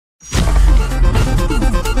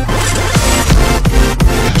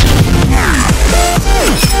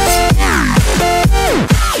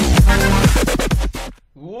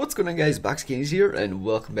on, guys? Boxkings here, and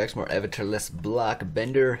welcome back to more Avatarless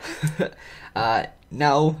Blockbender.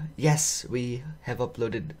 Now, yes, we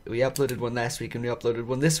uploaded one last week and we uploaded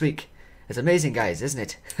one this week. It's amazing, guys,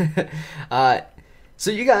 isn't it?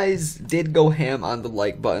 So you guys did go ham on the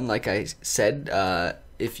like button, like I said.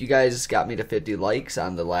 If you guys got me to 50 likes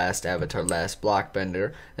on the last Avatarless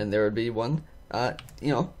Blockbender, then there would be one,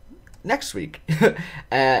 next week.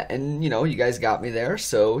 And you guys got me there,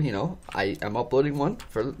 so I'm uploading one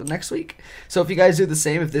for the next week. So if you guys do the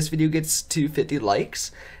same, if this video gets to 50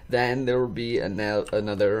 likes, then there will be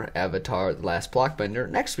another Avatar The Last Blockbender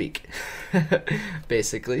next week.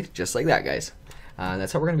 Basically just like that, guys.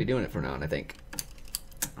 That's how we're gonna be doing it from now on, I think.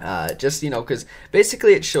 Just because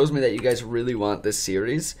basically it shows me that you guys really want this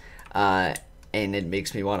series, and it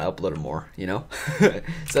makes me want to upload more, so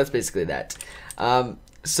that's basically that.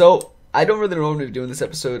 So I don't really know what I'm going to be doing this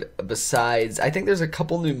episode, besides I think there's a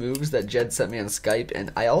couple new moves that Jed sent me on Skype,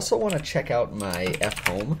 and I also want to check out my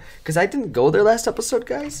F-Home, because I didn't go there last episode,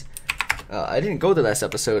 guys. I didn't go there last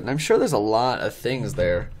episode, and I'm sure there's a lot of things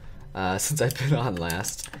there since I've been on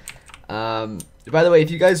last. By the way,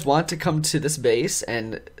 if you guys want to come to this base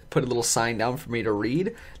and put a little sign down for me to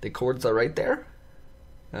read, the cords are right there.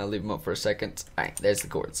 I'll leave them up for a second. Alright, there's the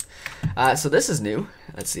cords. So this is new.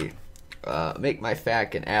 Let's see. Make my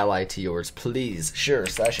fac an ally to yours, please. Sure,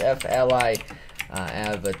 /F ally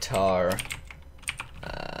avatar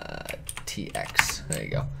TX. There you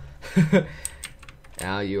go.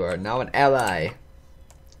 Now you are now an ally.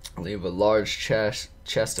 Leave a large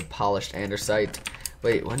chest of polished andesite.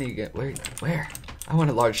 Wait, when do you get where? I want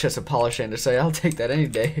a large chest of polished andesite. I'll take that any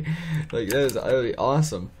day. Like that would be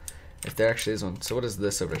awesome. If there actually is one. So what is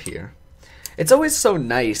this over here? It's always so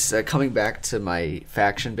nice coming back to my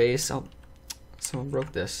faction base. Oh, someone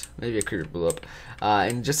broke this. Maybe a creeper blew up.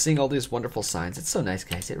 And just seeing all these wonderful signs. It's so nice,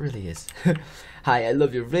 guys. It really is. Hi, I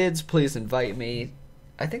love your vids. Please invite me.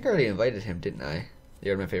 I think I already invited him, didn't I?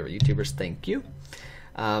 You're my favorite YouTubers. Thank you.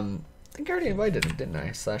 I think I already invited him, didn't I?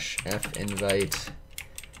 /F invite.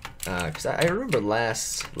 Because I remember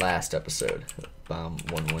last episode, bomb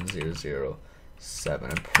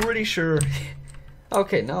 11007. I'm pretty sure.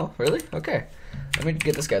 Okay, no, really? Okay, let me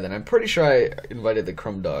get this guy then. I'm pretty sure I invited the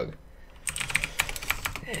Crumb Dog.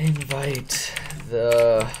 Invite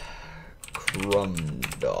the Crumb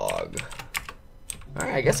Dog.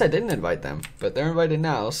 Alright, I guess I didn't invite them, but they're invited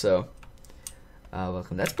now, so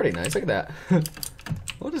welcome. That's pretty nice. Look at that.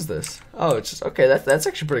 What is this? Oh, it's just okay. That's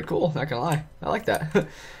actually pretty cool. Not gonna lie, I like that.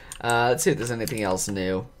 Let's see if there's anything else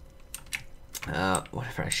new.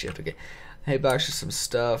 Whatever I ship. Okay. Hey, box, just some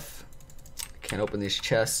stuff. Can't open these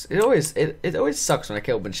chests. It always sucks when I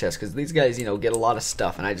can't open chests, because these guys, get a lot of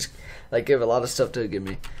stuff, and I just give a lot of stuff to give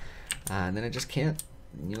me, and then I just can't,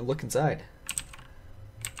 look inside.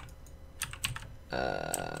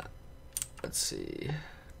 Let's see.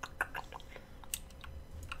 I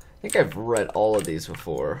think I've read all of these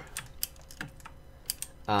before.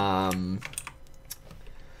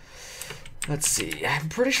 Let's see. I'm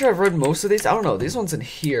pretty sure I've read most of these. I don't know. These ones in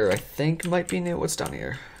here, I think, might be new. What's down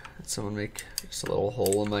here? Did someone make just a little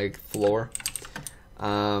hole in my floor?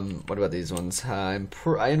 What about these ones? I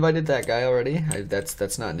invited that guy already.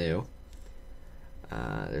 That's not new.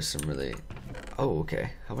 There's some really. Oh,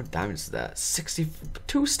 okay. How much diamonds is that?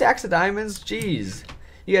 62 stacks of diamonds. Jeez,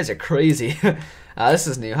 you guys are crazy. This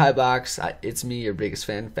is new. Hi, box. It's me, your biggest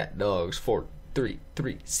fan, Fat Dogs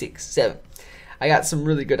 43367. I got some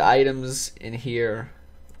really good items in here.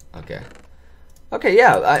 Okay. Okay,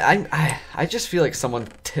 yeah, I just feel like someone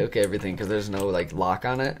took everything because there's no lock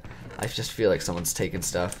on it. I just feel like someone's taken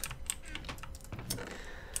stuff.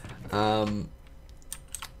 I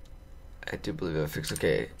do believe I fixed.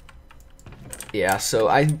 Okay. Yeah, so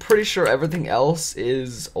I'm pretty sure everything else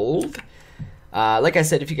is old. Like I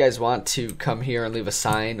said, if you guys want to come here and leave a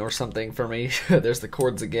sign or something for me, there's the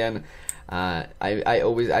cords again. I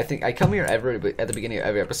think I come here at the beginning of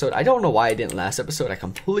every episode. I don't know why I didn't last episode. I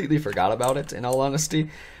completely forgot about it, in all honesty.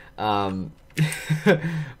 But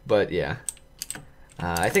yeah,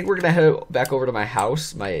 I think we're gonna head back over to my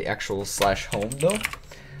house, my actual /home though.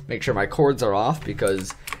 Make sure my cords are off,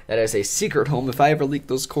 because that is a secret home. If I ever leak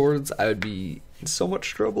those cords, I would be in so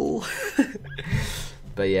much trouble.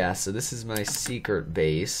 But yeah, so this is my secret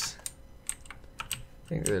base. I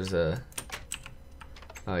think there's a.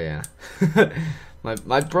 Oh yeah,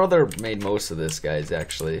 my brother made most of this, guys.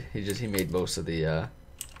 Actually, he made most of the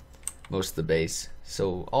base.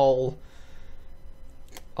 So all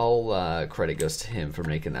credit goes to him for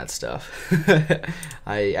making that stuff.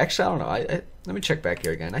 I don't know. Let me check back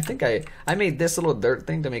here again. I think I made this little dirt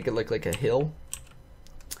thing to make it look like a hill.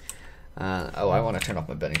 Oh, I want to turn off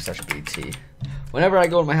my bending slash BT. Whenever I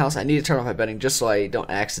go in my house, I need to turn off my bending just so I don't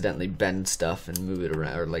accidentally bend stuff and move it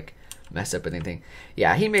around or like mess up anything.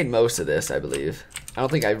 Yeah, he made most of this, I believe. I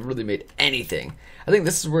don't think I really made anything. I think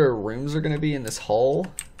this is where rooms are going to be in this hall.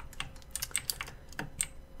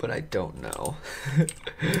 But I don't know.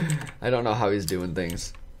 I don't know how he's doing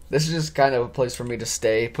things. This is just kind of a place for me to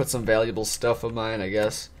stay, put some valuable stuff of mine, I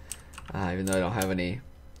guess. Even though I don't have any,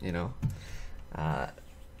 you know,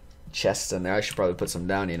 chests in there. I should probably put some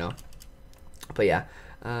down, you know. But yeah.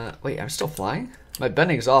 Wait, I'm still flying? My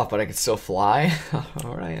bending's off, but I can still fly.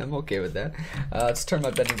 Alright, I'm okay with that. Let's turn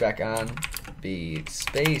my bending back on. Be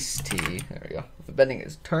space T. There we go. The bending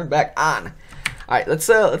is turned back on. Alright, let's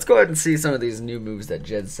go ahead and see some of these new moves that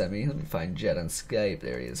Jed sent me. Let me find Jed on Skype.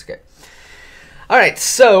 There he is. Okay. Alright,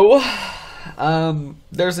 so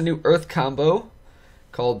there's a new Earth combo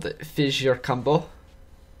called the Fissure combo.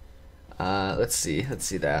 Let's see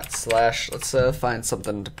that. Slash, let's find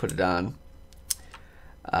something to put it on.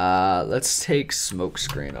 Let's take smoke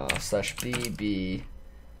screen off. Slash BB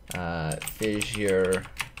Fissure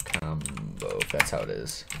combo, if that's how it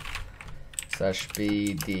is. Slash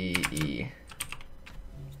BDE.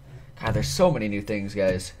 God, there's so many new things,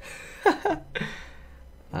 guys. I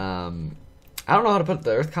don't know how to put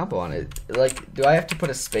the Earth combo on it. Like, do I have to put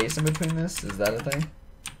a space in between this? Is that a thing?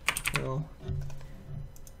 No.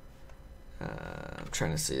 I'm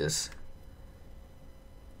trying to see this.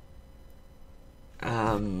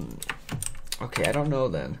 Okay, I don't know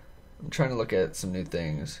then. I'm trying to look at some new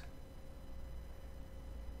things.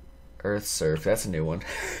 Earth Surf, that's a new one.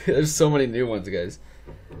 There's so many new ones, guys.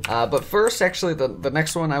 But first, actually, the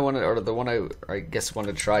next one I wanted, or the one I guess want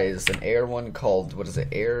to try is an air one called, what is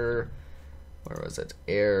it? Where was it?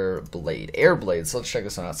 Air Blade. Air Blade. So let's check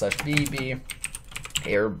this one out. Slash BB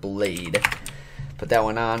Air Blade. Put that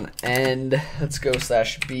one on, and let's go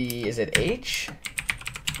slash B. Is it H?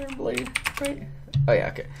 Air Blade, right? Oh yeah,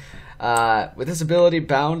 okay. With this ability,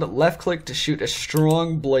 bound left click to shoot a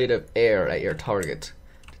strong blade of air at your target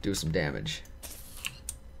to do some damage.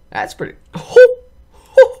 That's pretty.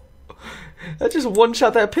 That just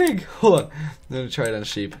one-shot that pig. Hold on, I'm gonna try it on a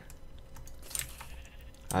sheep.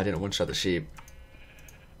 I didn't one-shot the sheep.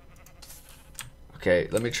 Okay,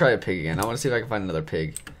 let me try a pig again. I want to see if I can find another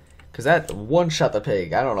pig. Cause that one-shot the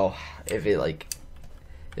pig. I don't know if it like,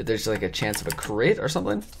 if there's like a chance of a crit or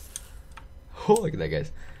something. Oh, look at that,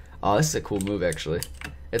 guys. Oh, this is a cool move, actually.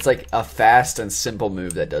 It's like a fast and simple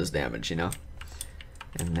move that does damage, you know?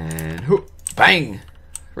 And then, whoo, bang!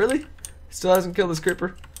 Really? Still hasn't killed this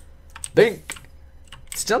creeper? Bink!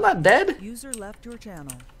 Still not dead? User left your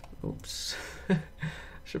channel. Oops.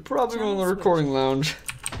 Should probably go in the recording lounge.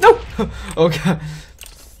 No! Oh, God.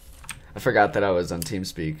 I forgot that I was on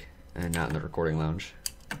TeamSpeak and not in the recording lounge.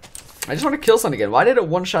 I just want to kill something again. Why did it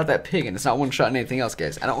one-shot that pig and it's not one-shot anything else,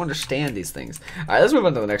 guys? I don't understand these things. Alright, let's move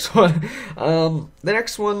on to the next one.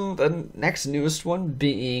 The next newest one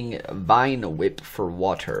being Vine Whip for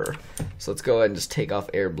water. So let's go ahead and just take off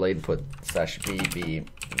Air Blade and put slash BB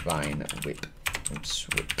Vine Whip. Oops,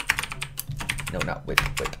 whip. No, not whip,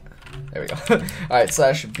 whip. There we go. Alright,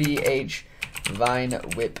 slash BH Vine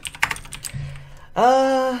Whip.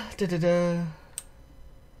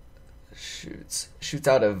 Shoots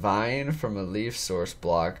out a vine from a leaf source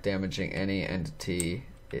block, damaging any entity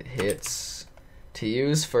it hits. To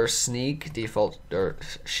use for sneak, default or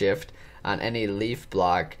shift on any leaf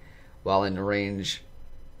block while in range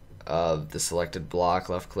of the selected block,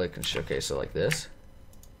 left click and okay, so like this.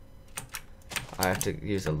 I have to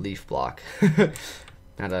use a leaf block,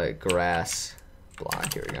 not a grass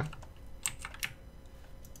block. Here we go.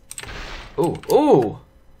 Ooh, ooh!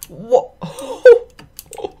 What?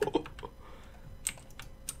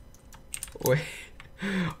 Wait.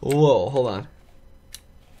 Whoa, hold on.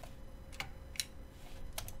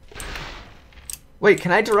 Wait,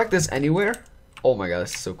 can I direct this anywhere? Oh my god,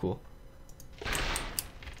 this is so cool.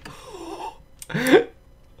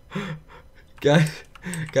 Guys,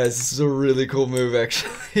 this is a really cool move,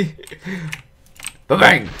 actually.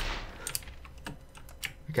 Bang!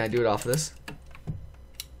 Can I do it off of this?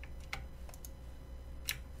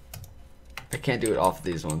 I can't do it off of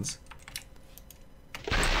these ones.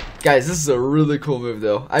 Guys, this is a really cool move,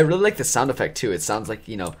 though. I really like the sound effect, too. It sounds like,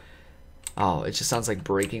 you know... Oh, it just sounds like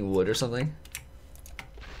breaking wood or something.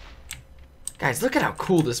 Guys, look at how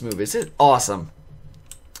cool this move is. It's awesome.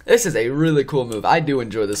 This is a really cool move. I do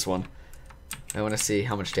enjoy this one. I want to see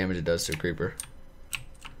how much damage it does to a creeper.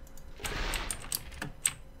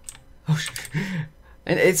 Oh,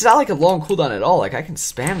 and it's not like a long cooldown at all. Like, I can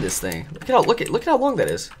spam this thing. Look at how long that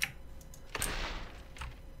is.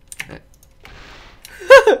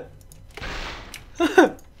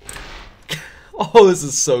 Oh, this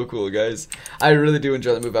is so cool, guys. I really do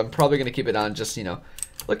enjoy the move. I'm probably going to keep it on just, you know,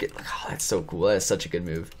 look, oh, that's so cool. That is such a good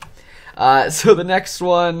move. So the next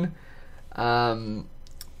one,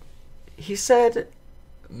 he said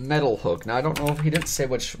metal hook. Now, I don't know if he didn't say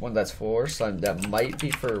which one that's for, so that might be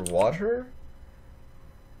for water.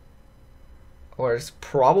 Or it's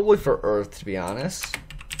probably for earth, to be honest.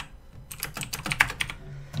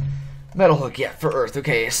 Metal hook, yeah, for earth.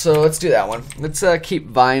 Okay, so let's do that one. Let's keep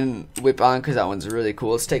Vine Whip on because that one's really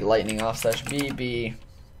cool. Let's take lightning off slash BB.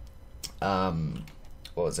 What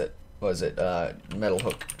was it? Metal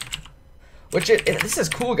hook. Which this is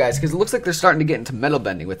cool, guys, because it looks like they're starting to get into metal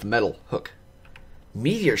bending with the metal hook.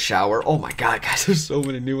 Meteor shower. Oh my god, guys, there's so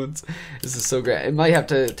many new ones. This is so great. It might have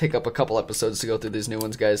to take up a couple episodes to go through these new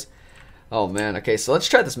ones, guys. Oh man, okay, so let's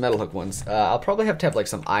try this metal hook ones. I'll probably have to have like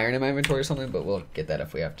some iron in my inventory or something, but we'll get that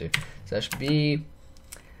if we have to. Slash B,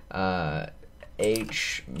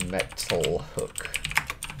 H, metal hook.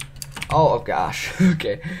 Oh gosh,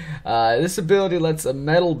 okay. This ability lets a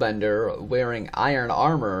metal bender wearing iron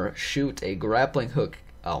armor shoot a grappling hook.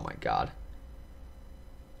 Oh my god.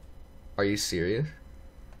 Are you serious?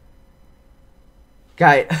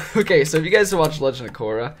 Guy, okay, so if you guys watch Legend of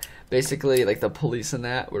Korra, basically, like, the police in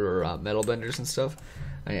that were metal benders and stuff.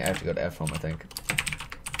 I have to go to F home, I think.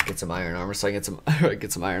 Get some iron armor, so I can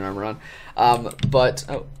get some iron armor on. But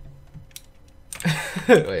oh,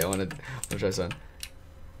 wait, I want to try something.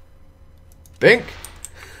 Bink.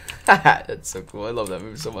 That's so cool. I love that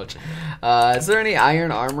move so much. Is there any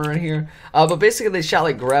iron armor in here? But basically, they shot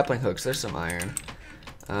like grappling hooks. There's some iron.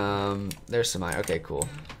 There's some iron. Okay, cool.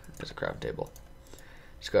 There's a craft table.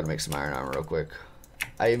 Just gotta make some iron armor real quick.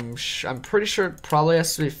 I'm pretty sure it probably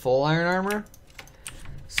has to be full iron armor.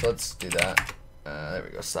 So let's do that. There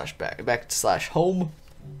we go. Slash back to slash home.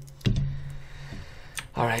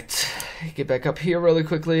 All right, get back up here really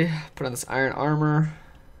quickly. Put on this iron armor.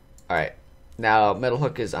 All right, now metal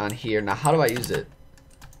hook is on here. Now how do I use it?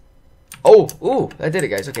 Oh, ooh, I did it,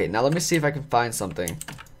 guys. Okay, now let me see if I can find something.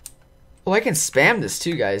 Oh, I can spam this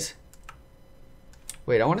too, guys.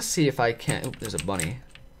 Wait, I want to see if I can. Oop, there's a bunny.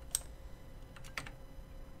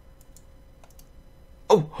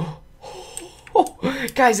 Oh. Oh,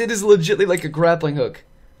 guys, it is legitimately like a grappling hook.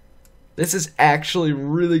 This is actually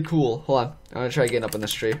really cool. Hold on, I'm gonna try getting up in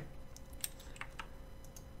this tree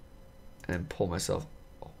and pull myself.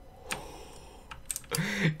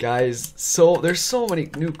 Guys, so there's so many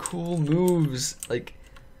new cool moves. Like,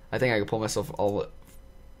 I think I can pull myself all.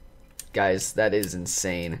 Guys, that is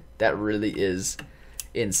insane. That really is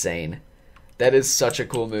insane. That is such a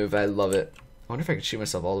cool move. I love it. I wonder if I can shoot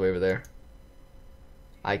myself all the way over there.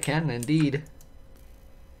 I can indeed.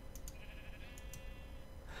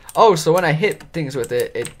 Oh, so when I hit things with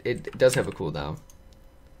it, it does have a cooldown.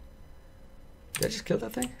 Did I just kill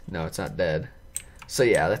that thing? No, it's not dead. So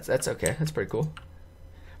yeah, that's okay. That's pretty cool.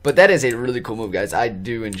 But that is a really cool move, guys. I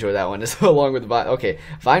do enjoy that one, along with the Vine. Okay,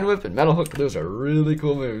 Vine Whip and Metal Hook. Those are really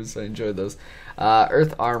cool moves. I enjoyed those.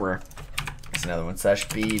 Earth Armor. That's another one. Slash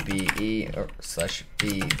BBE or slash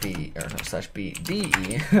BB or no slash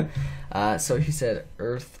BBE. So he said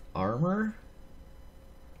Earth Armor.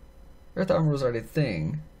 Earth Armor was already a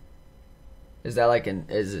thing. Is that like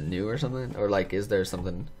is it new or something? Or like is there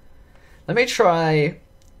something? Let me try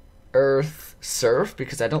Earth Surf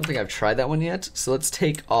because I don't think I've tried that one yet. So let's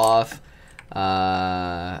take off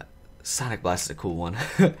Sonic Blast is a cool one.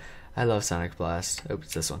 I love Sonic Blast. Oh,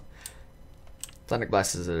 it's this one. Sonic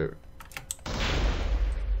Blast is a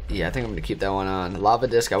yeah, I think I'm gonna keep that one on. Lava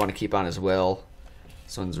Disc I want to keep on as well.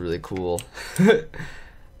 This one's really cool.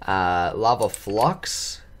 Lava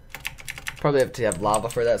Flux. Probably have to have lava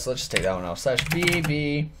for that, so let's just take that one off. Slash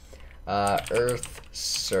BB Earth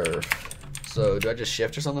Surf. So do I just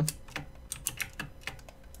shift or something?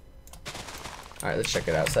 Alright, let's check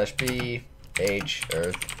it out. Slash B H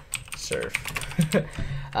Earth Surf.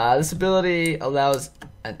 This ability allows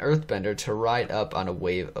an earthbender to ride up on a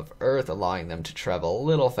wave of earth, allowing them to travel a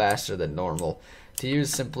little faster than normal. To use,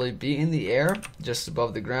 simply be in the air, just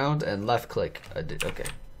above the ground, and left click. Okay,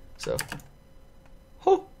 so.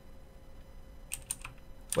 Oh.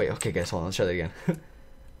 Wait, okay, guys, hold on. Let's try that again.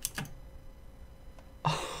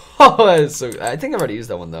 Oh, that is so. I think I've already used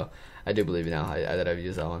that one though. I do believe now that I've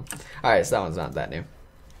used that one. All right, so that one's not that new.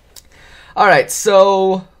 All right,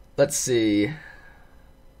 so let's see.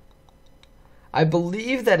 I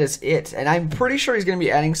believe that is it, and I'm pretty sure he's gonna be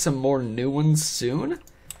adding some more new ones soon.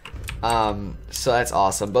 So that's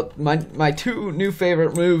awesome. But my two new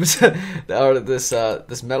favorite moves are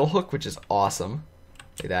this metal hook, which is awesome,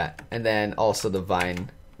 like that, and then also the vine.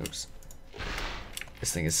 Oops.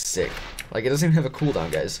 This thing is sick. Like, it doesn't even have a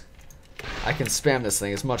cooldown, guys. I can spam this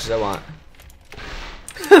thing as much as I want.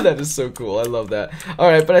 That is so cool. I love that.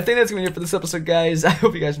 Alright, but I think that's going to be it for this episode, guys. I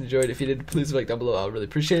hope you guys enjoyed. If you did, please leave a like down below. I would really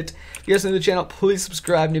appreciate it. If you guys are new to the channel, please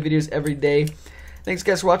subscribe. New videos every day. Thanks,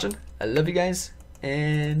 guys, for watching. I love you guys,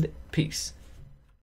 and peace.